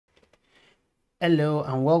Hello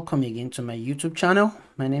and welcome again to my YouTube channel.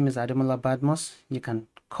 My name is Ademola Badmos. You can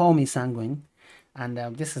call me Sanguine. And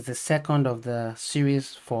this is the second of the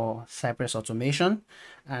series for Cypress automation.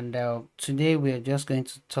 And today we are just going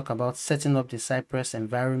to talk about setting up the Cypress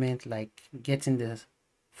environment, like getting the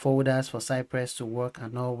folders for Cypress to work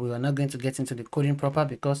and all. We are not going to get into the coding proper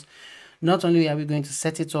because not only are we going to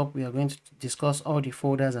set it up, we are going to discuss all the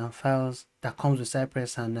folders and files that comes with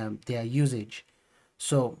Cypress and their usage.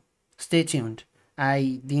 So stay tuned.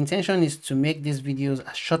 The intention is to make these videos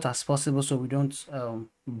as short as possible so we don't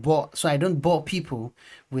I don't bore people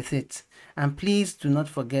with it. And please do not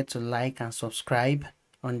forget to like and subscribe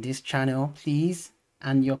on this channel, please.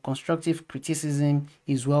 And your constructive criticism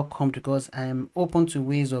is welcome because I am open to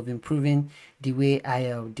ways of improving the way I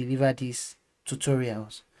deliver these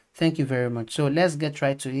tutorials. Thank you very much. So let's get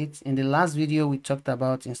right to it. In the last video, we talked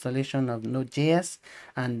about installation of Node.js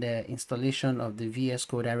and installation of the VS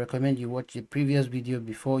Code. I recommend you watch the previous video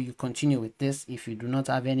before you continue with this if you do not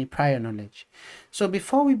have any prior knowledge. So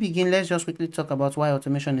before we begin, let's just quickly talk about why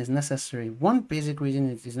automation is necessary. One basic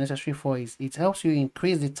reason it is necessary for is it helps you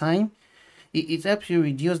increase the time. It helps you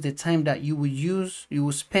reduce the time that you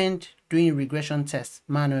will spend doing regression tests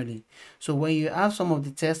manually. So when you have some of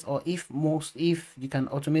the tests, or if you can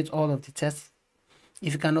automate all of the tests,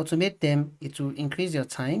 if you can automate them, it will increase your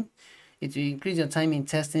time. It will increase your time in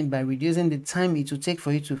testing by reducing the time it will take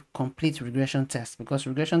for you to complete regression tests, because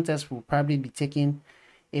regression tests will probably be taking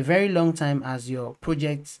a very long time as your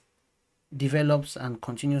project develops and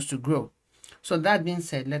continues to grow. So that being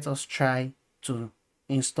said, let us try to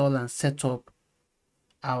install and set up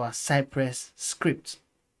our Cypress script.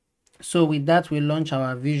 So with that, we launch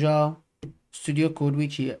our Visual Studio Code,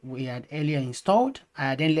 which we had earlier installed. I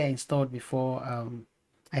had earlier installed before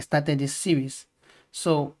I started this series.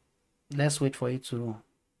 So let's wait for it to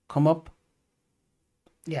come up.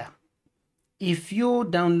 Yeah. If you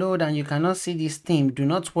download and you cannot see this theme, do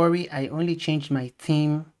not worry. I only changed my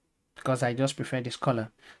theme because I just prefer this color.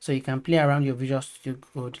 So you can play around your Visual Studio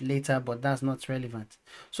Code later, but that's not relevant.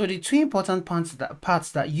 So the two important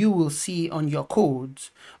parts that you will see on your codes,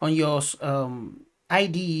 on your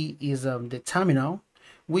IDE, is the terminal,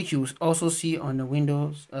 which you also see on the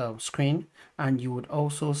Windows screen, and you would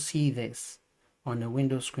also see this on the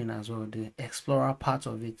Windows screen as well, the Explorer part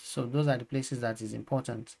of it. So those are the places that is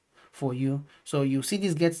important for you. So you see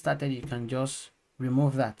this get started, you can just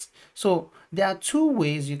remove that. So there are two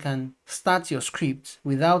ways you can start your script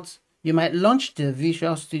without, you might launch the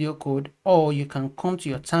Visual Studio Code, or you can come to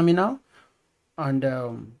your terminal and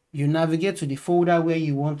you navigate to the folder where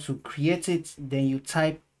you want to create it, then you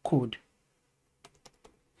type code.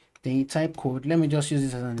 Let me just use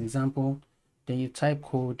this as an example. Then you type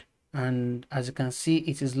code, and as you can see,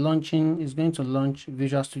 it is launching. It's going to launch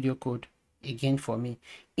Visual Studio Code again for me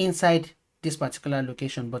inside this particular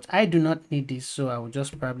location, but I do not need this, so I will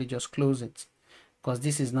just probably just close it because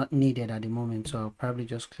this is not needed at the moment. So I'll probably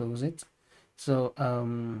just close it. So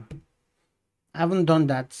I haven't done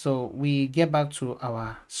that, so we get back to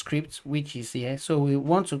our script, which is here. So we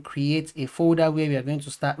want to create a folder where we are going to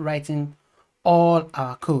start writing all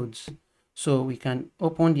our codes. So we can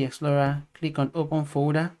open the Explorer, click on open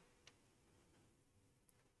folder.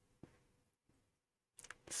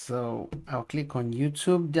 So I'll click on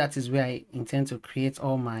YouTube. That is where I intend to create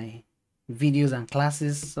all my videos and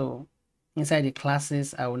classes. So inside the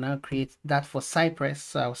classes, I will now create that for Cypress.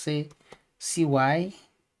 So I'll say CY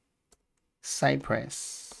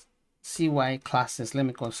Cypress, CY classes. Let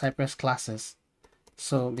me call Cypress classes.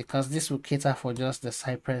 So because this will cater for just the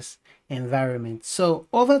Cypress environment. So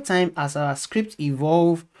over time, as our script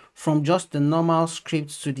evolve from just the normal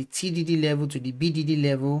script to the TDD level to the BDD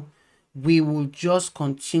level, we will just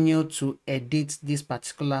continue to edit this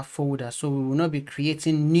particular folder. So we will not be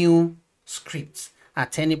creating new scripts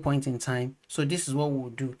at any point in time. So this is what we'll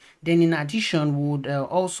do. Then in addition, we would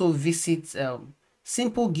also visit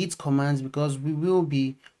simple Git commands, because we will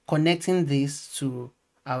be connecting this to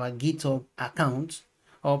our GitHub account,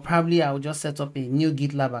 or probably I'll just set up a new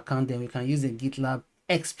GitLab account, then we can use the GitLab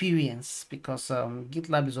experience, because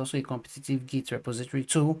GitLab is also a competitive Git repository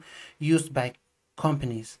tool used by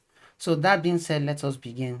companies. So that being said, let us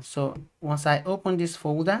begin. So once I open this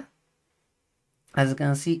folder, as you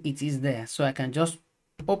can see, it is there. So I can just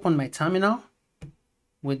open my terminal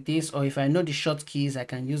with this, or if I know the shortkeys, I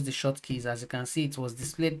can use the shortkeys. As you can see, it was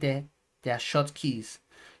displayed there. There are shortkeys.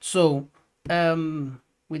 So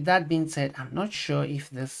with that being said, I'm not sure if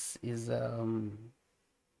this is I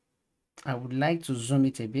would like to zoom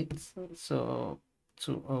it a bit. So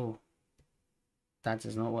that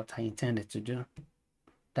is not what I intended to do.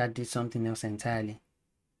 That did something else entirely.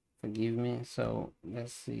 Forgive me. So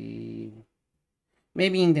let's see.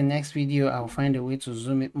 Maybe in the next video I'll find a way to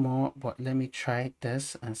zoom it more, but let me try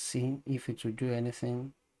this and see if it will do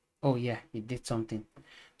anything. Oh yeah, it did something.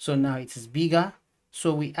 So now it is bigger.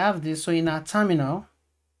 So we have this. So in our terminal,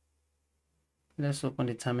 let's open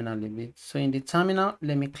the terminal a bit. So in the terminal,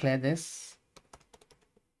 let me clear this.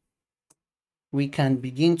 We can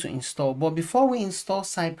begin to install, but before we install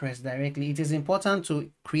Cypress directly, it is important to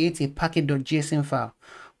create a package.json file.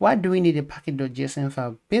 Why do we need a package.json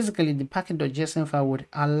file? Basically, the package.json file would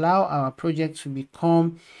allow our project to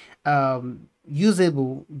become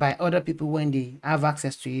usable by other people when they have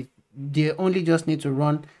access to it. They only just need to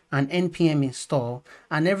run an npm install,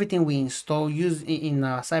 and everything we install in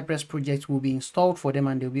our Cypress project will be installed for them,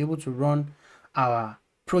 and they'll be able to run our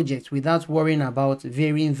project without worrying about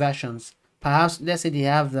varying versions. Perhaps let's say they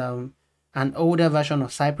have an older version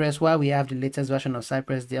of Cypress while we have the latest version of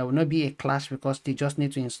Cypress. There will not be a clash because they just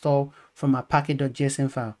need to install from a package.json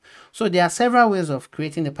file. So there are several ways of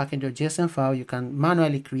creating the package.json file. You can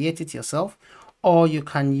manually create it yourself, or you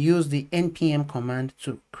can use the npm command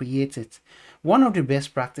to create it. One of the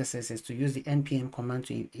best practices is to use the npm command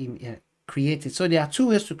to create it. So there are two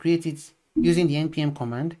ways to create it using the npm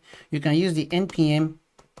command. You can use the npm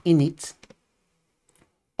init,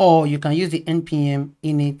 or you can use the npm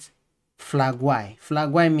init flag y.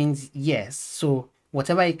 Flag y means yes. So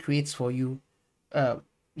whatever it creates for you,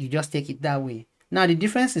 you just take it that way. Now the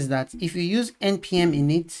difference is that if you use npm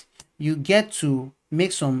init, you get to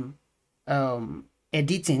make some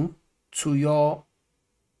editing to your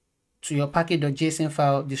package.json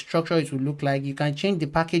file, the structure it will look like. You can change the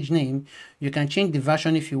package name, you can change the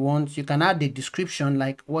version if you want, you can add the description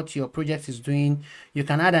like what your project is doing, you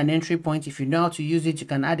can add an entry point if you know how to use it, you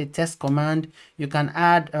can add a test command, you can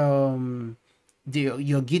add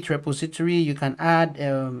your git repository, you can add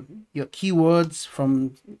your keywords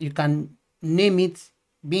from, you can name it.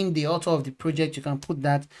 Being the author of the project, you can put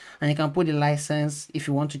that, and you can put the license if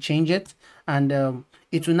you want to change it, and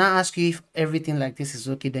it will now ask you if everything like this is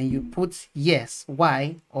okay. Then you put yes,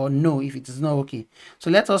 why, or no if it is not okay.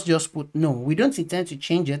 So let us just put no. We don't intend to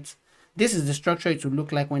change it. This is the structure it will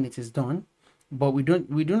look like when it is done, but we do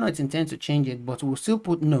not intend to change it, but we'll still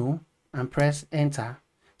put no and press enter,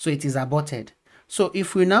 so it is aborted. So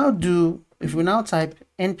if we now type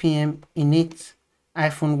npm init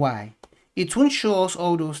 -y, it won't show us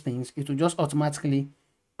all those things. It will just automatically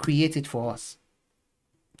create it for us.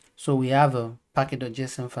 So we have a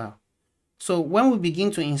package.json file. So when we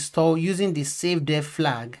begin to install using the save dev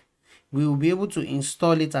flag, we will be able to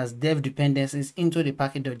install it as dev dependencies into the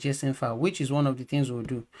package.json file, which is one of the things we'll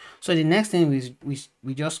do. So the next thing is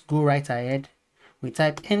we just go right ahead. We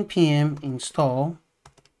type npm install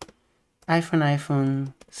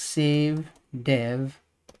 -save dev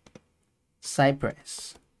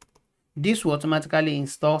Cypress. This will automatically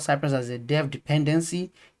install Cypress as a dev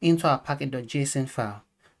dependency into our package.json file.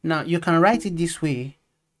 Now you can write it this way,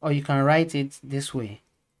 or you can write it this way: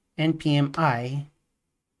 npm I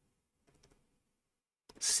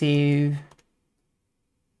save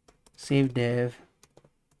dev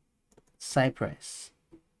Cypress,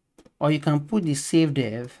 or you can put the save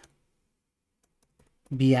dev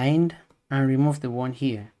behind and remove the one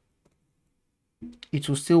here. It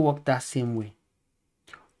will still work that same way.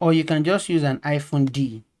 Or you can just use an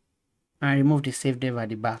 -d and remove the save dev at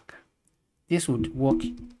the back. This would work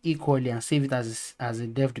equally and save it as a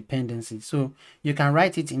dev dependency. So you can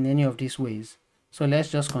write it in any of these ways. So let's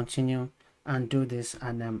just continue and do this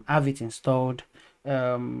and have it installed.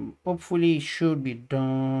 Hopefully it should be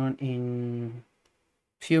done in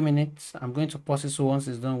a few minutes. I'm going to pause it, so once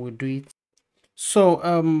it's done we'll do it. So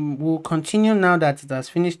we'll continue now that it has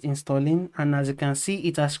finished installing, and as you can see,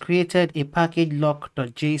 it has created a package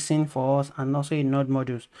lock.json for us and also a node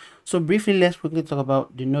modules. So briefly, let's quickly talk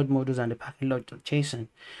about the node modules and the package lock.json.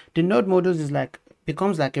 The node modules is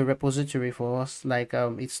becomes like a repository for us. Like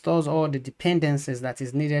it stores all the dependencies that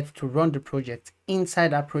is needed to run the project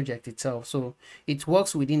inside that project itself. So it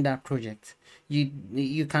works within that project.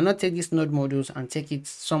 You cannot take these node modules and take it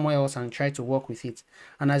somewhere else and try to work with it.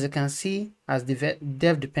 And as you can see, as the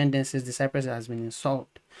dev dependencies, the Cypress has been installed.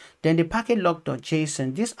 Then the package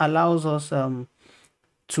lock.json, this allows us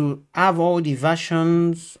to have all the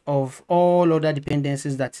versions of all other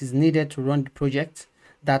dependencies that is needed to run the project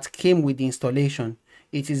that came with the installation.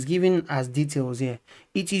 It is given as details here.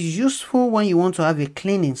 It is useful when you want to have a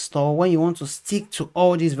clean install, when you want to stick to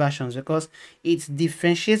all these versions, because it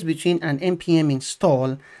differentiates between an npm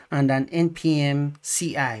install and an npm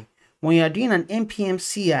CI. When you are doing an npm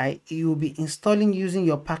CI, you will be installing using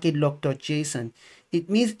your package lock.json. It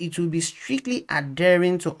means it will be strictly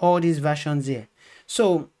adhering to all these versions here.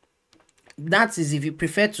 So That is if you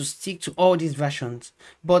prefer to stick to all these versions.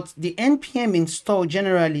 But the npm install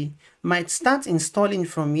generally might start installing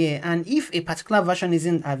from here, and if a particular version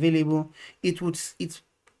isn't available, it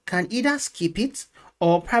can either skip it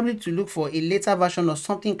or probably to look for a later version or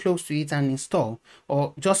something close to it and install,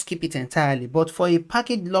 or just skip it entirely. But for a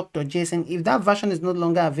package lock.json, if that version is no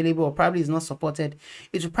longer available or probably is not supported,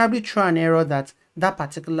 it will probably throw an error that that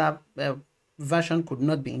particular version could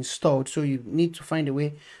not be installed, so you need to find a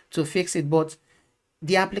way to fix it. But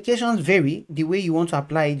the applications vary, the way you want to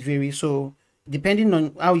apply it varies, so depending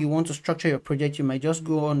on how you want to structure your project, you might just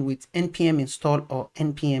go on with npm install or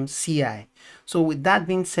npm ci. So with that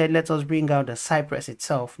being said, let us bring out the Cypress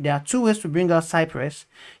itself. There are two ways to bring out Cypress.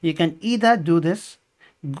 You can either do this,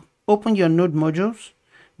 open your node modules,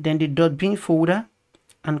 then the .bin folder,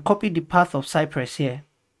 and copy the path of Cypress here.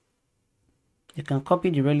 You can copy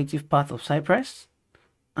the relative path of Cypress,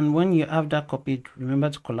 and when you have that copied, remember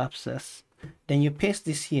to collapse this. Then you paste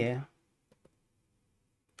this here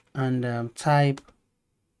and type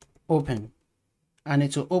open, and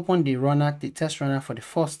it will open the runner, the test runner, for the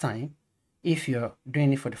first time if you're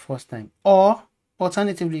doing it for the first time. Or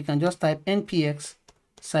alternatively, you can just type npx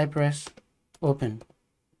cypress open,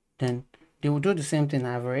 then they will do the same thing.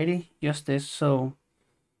 I've already used this, so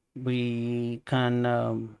we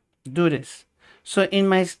can do this. So in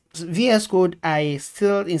my VS Code, I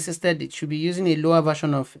still insisted it should be using a lower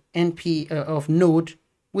version of of Node,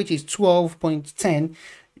 which is 12.10.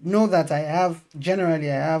 Know that I have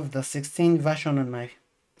the 16 version on my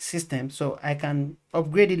system, so I can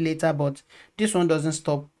upgrade it later, but this one doesn't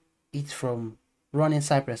stop it from running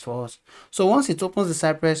Cypress for us. So once it opens the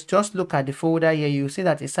Cypress, just look at the folder here. You see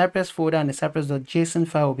that a Cypress folder and a Cypress.json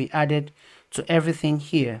file will be added to everything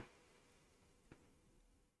here.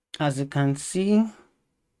 As you can see,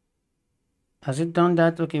 has it done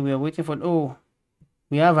that? Okay, we are waiting for, oh,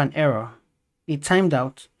 we have an error. It timed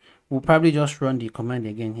out. We'll probably just run the command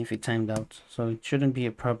again if it timed out, so it shouldn't be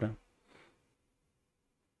a problem.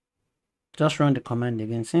 Just run the command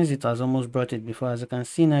again since it has almost brought it before. As you can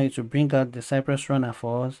see now, it will bring out the Cypress runner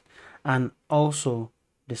for us and also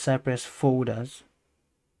the Cypress folders.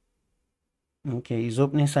 Okay, it's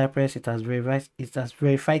opening Cypress. It has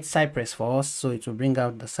verified Cypress for us, so it will bring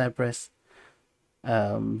out the Cypress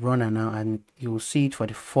runner now, and you will see it for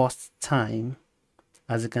the first time.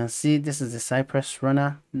 As you can see, this is the Cypress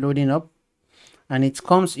runner loading up, and it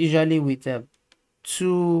comes usually with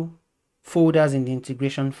two folders in the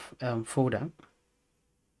integration folder,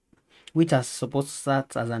 which are supposed to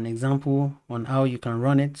start as an example on how you can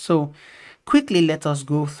run it. So quickly, let us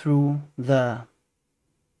go through the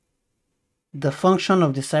function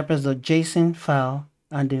of the Cypress.json file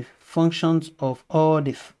and the functions of all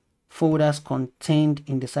the folders contained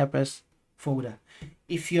in the Cypress folder.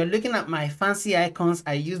 If you're looking at my fancy icons,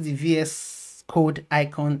 I use the VS Code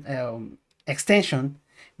icon extension,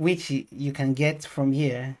 which you can get from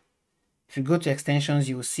here. If you go to extensions,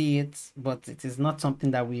 you will see it, but it is not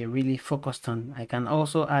something that we are really focused on. I can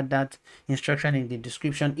also add that instruction in the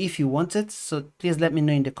description if you want it, so please let me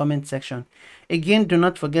know in the comment section. Again, do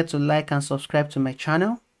not forget to like and subscribe to my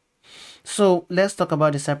channel. So let's talk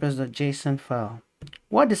about the Cypress.json file.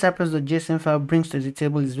 What the Cypress.json file brings to the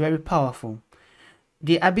table is very powerful.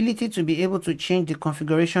 The ability to be able to change the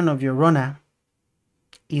configuration of your runner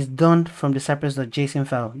is done from the Cypress.json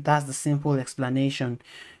file. That's the simple explanation.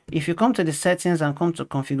 If you come to the settings and come to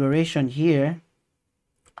configuration here,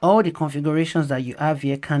 all the configurations that you have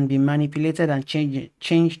here can be manipulated and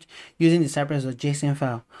changed using the Cypress.json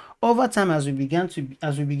file. Over time, as we begin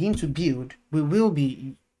to build, we will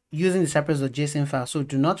be using the Cypress.json file. So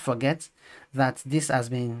do not forget that this has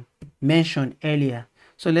been mentioned earlier.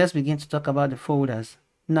 So let's begin to talk about the folders.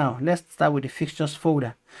 Now let's start with the fixtures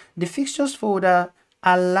folder. The fixtures folder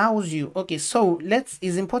allows you, okay, so it's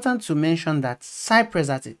important to mention that Cypress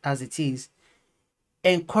as it is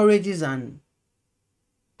encourages and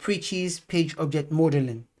preaches page object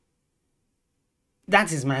modeling.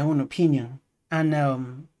 That is my own opinion.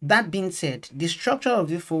 And that being said, the structure of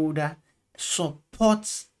the folder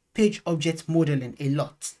supports page object modeling a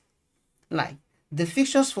lot. Like the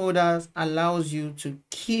fixtures folders allows you to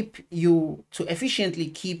efficiently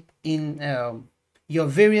keep in your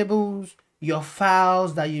variables, your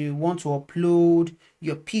files that you want to upload,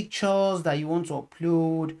 your pictures that you want to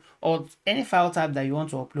upload, or any file type that you want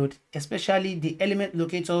to upload, especially the element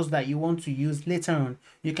locators that you want to use later on.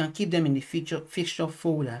 You can keep them in the fixture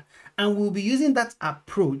folder, and we'll be using that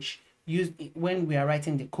approach when we are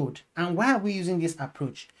writing the code. And why are we using this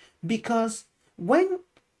approach? Because when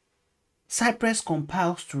Cypress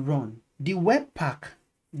compiles to run, the Webpack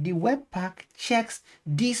checks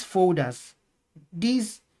these folders,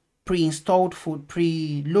 these pre-installed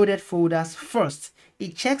preloaded folders first.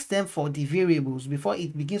 It checks them for the variables before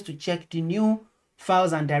it begins to check the new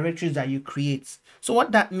files and directories that you create. So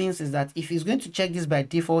what that means is that if it's going to check this by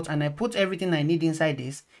default and I put everything I need inside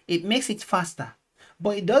this, it makes it faster.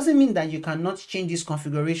 But it doesn't mean that you cannot change this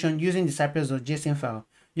configuration using the Cypress.json file.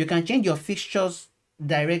 You can change your fixtures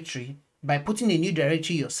directory by putting a new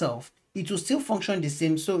directory yourself. It will still function the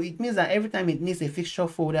same. So it means that every time it needs a fixture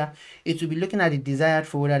folder, it will be looking at the desired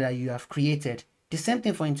folder that you have created. The same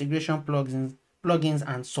thing for integration plugins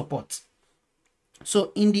and support.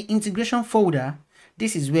 So in the integration folder,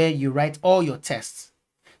 this is where you write all your tests.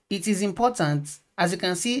 It is important, as you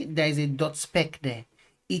can see, there is a .spec there.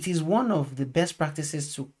 It is one of the best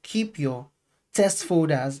practices to keep your test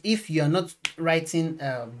folders, if you're not writing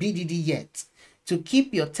BDD yet, to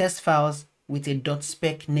keep your test files with a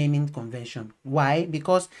 .spec naming convention. Why?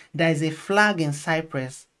 Because there is a flag in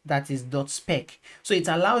Cypress that is .spec. So it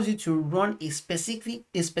allows you to run a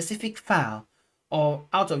specific file or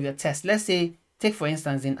out of your test. Let's say, take for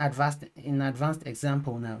instance, in advanced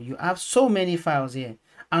example now, you have so many files here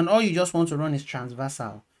and all you just want to run is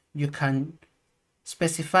transversal. You can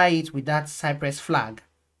specify it with that Cypress flag,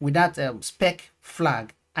 with that spec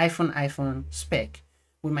flag, -spec.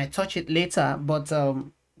 We might touch it later, but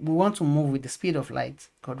we want to move with the speed of light,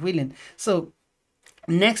 God willing. So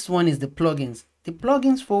next one is the plugins. The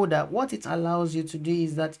plugins folder, what it allows you to do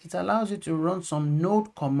is that it allows you to run some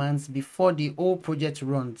node commands before the whole project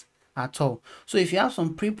runs at all. So if you have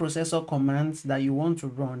some preprocessor commands that you want to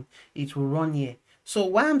run, it will run here. So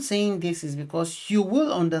why I'm saying this is because you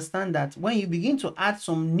will understand that when you begin to add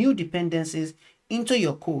some new dependencies into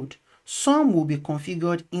your code, some will be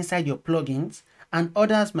configured inside your plugins and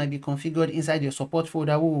others might be configured inside your support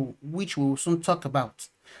folder, which we will soon talk about.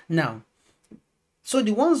 Now, so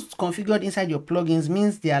the ones configured inside your plugins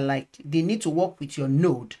means they need to work with your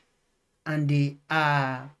node, and they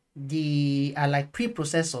are like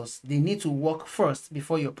preprocessors. They need to work first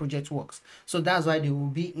before your project works. So that's why they will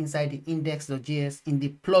be inside the index.js in the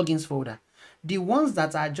plugins folder. The ones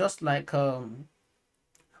that are just like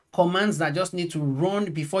commands that just need to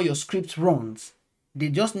run before your script runs, they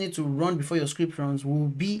just need to run before your script runs, will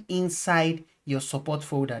be inside your support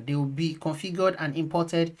folder. They will be configured and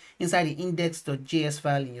imported inside the index.js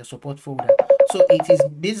file in your support folder. So it is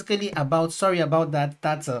basically about, sorry about that,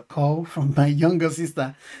 that's a call from my younger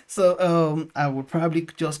sister. So I would probably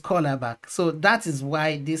just call her back. So that is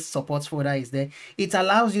why this support folder is there. It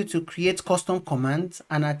allows you to create custom commands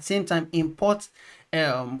and at the same time import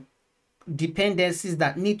dependencies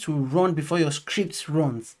that need to run before your script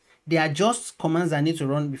runs. They are just commands that need to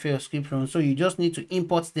run before your script runs, so you just need to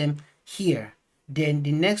import them here. Then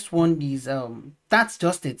the next one is that's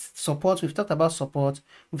just it. Support, we've talked about support,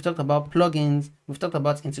 we've talked about plugins, we've talked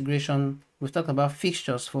about integration, we've talked about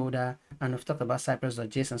fixtures folder, and we've talked about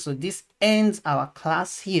Cypress.json. So this ends our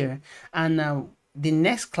class here, and now the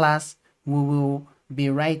next class we will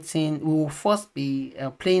first be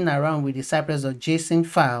playing around with the Cypress.json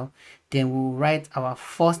file, then we'll write our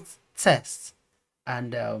first test,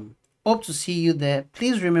 and hope to see you there.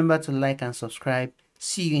 Please remember to like and subscribe.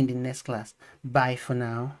 See you in the next class. Bye for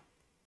now.